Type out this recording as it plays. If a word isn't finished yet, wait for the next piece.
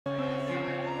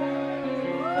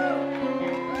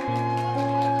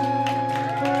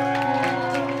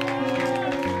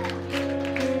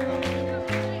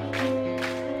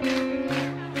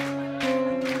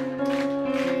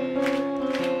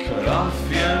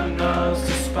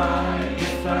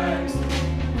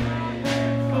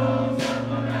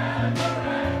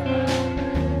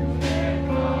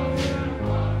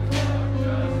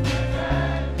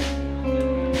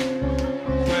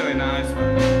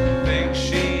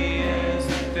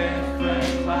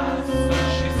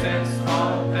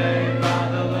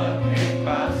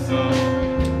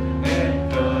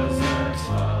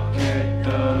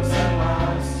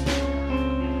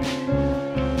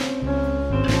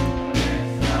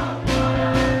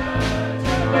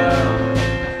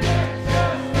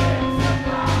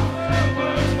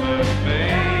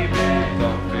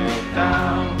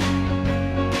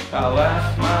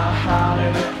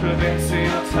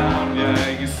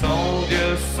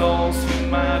souls for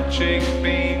magic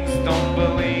beams. Don't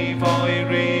believe all you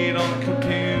read on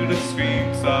computer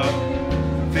screens. So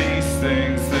these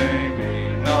things, they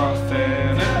mean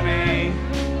nothing to me.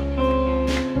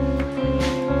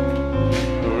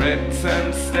 Ripped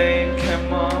and stained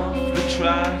came off the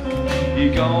track. You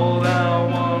go there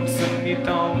once and you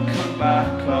don't come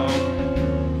back home.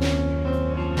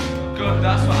 Good,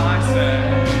 that's what I say.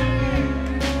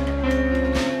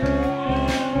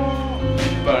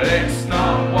 But it's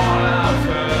not what I've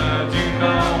heard, you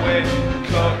know it.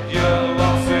 Cut your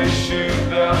losses, shoot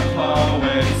the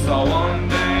poet. So one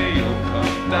day you'll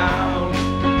come down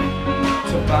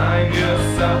to find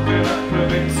yourself in a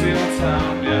provincial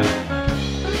town, yeah.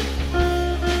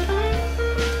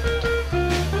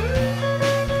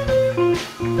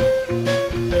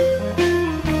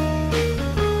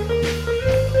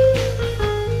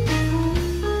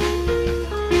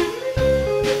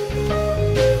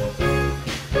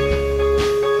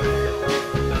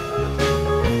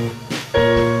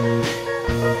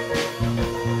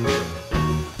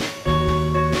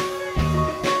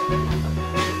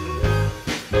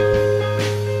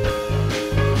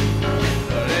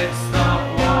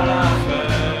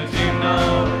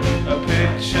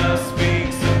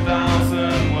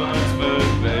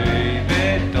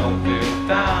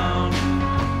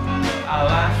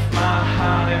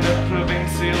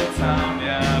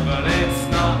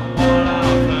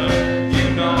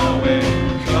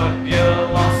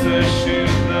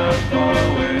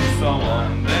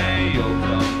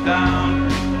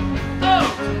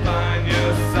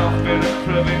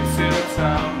 Provincial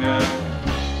town, yeah.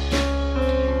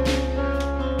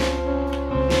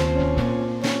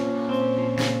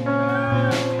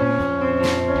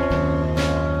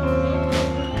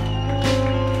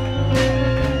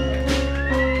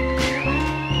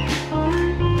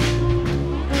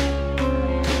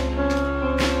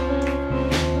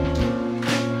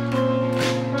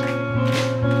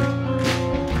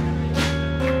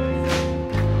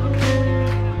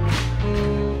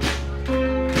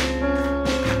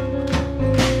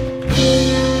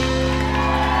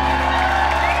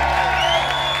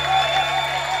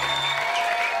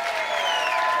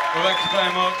 Well, thank you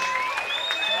very much.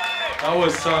 That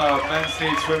was men's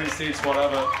needs, women's needs,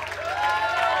 whatever.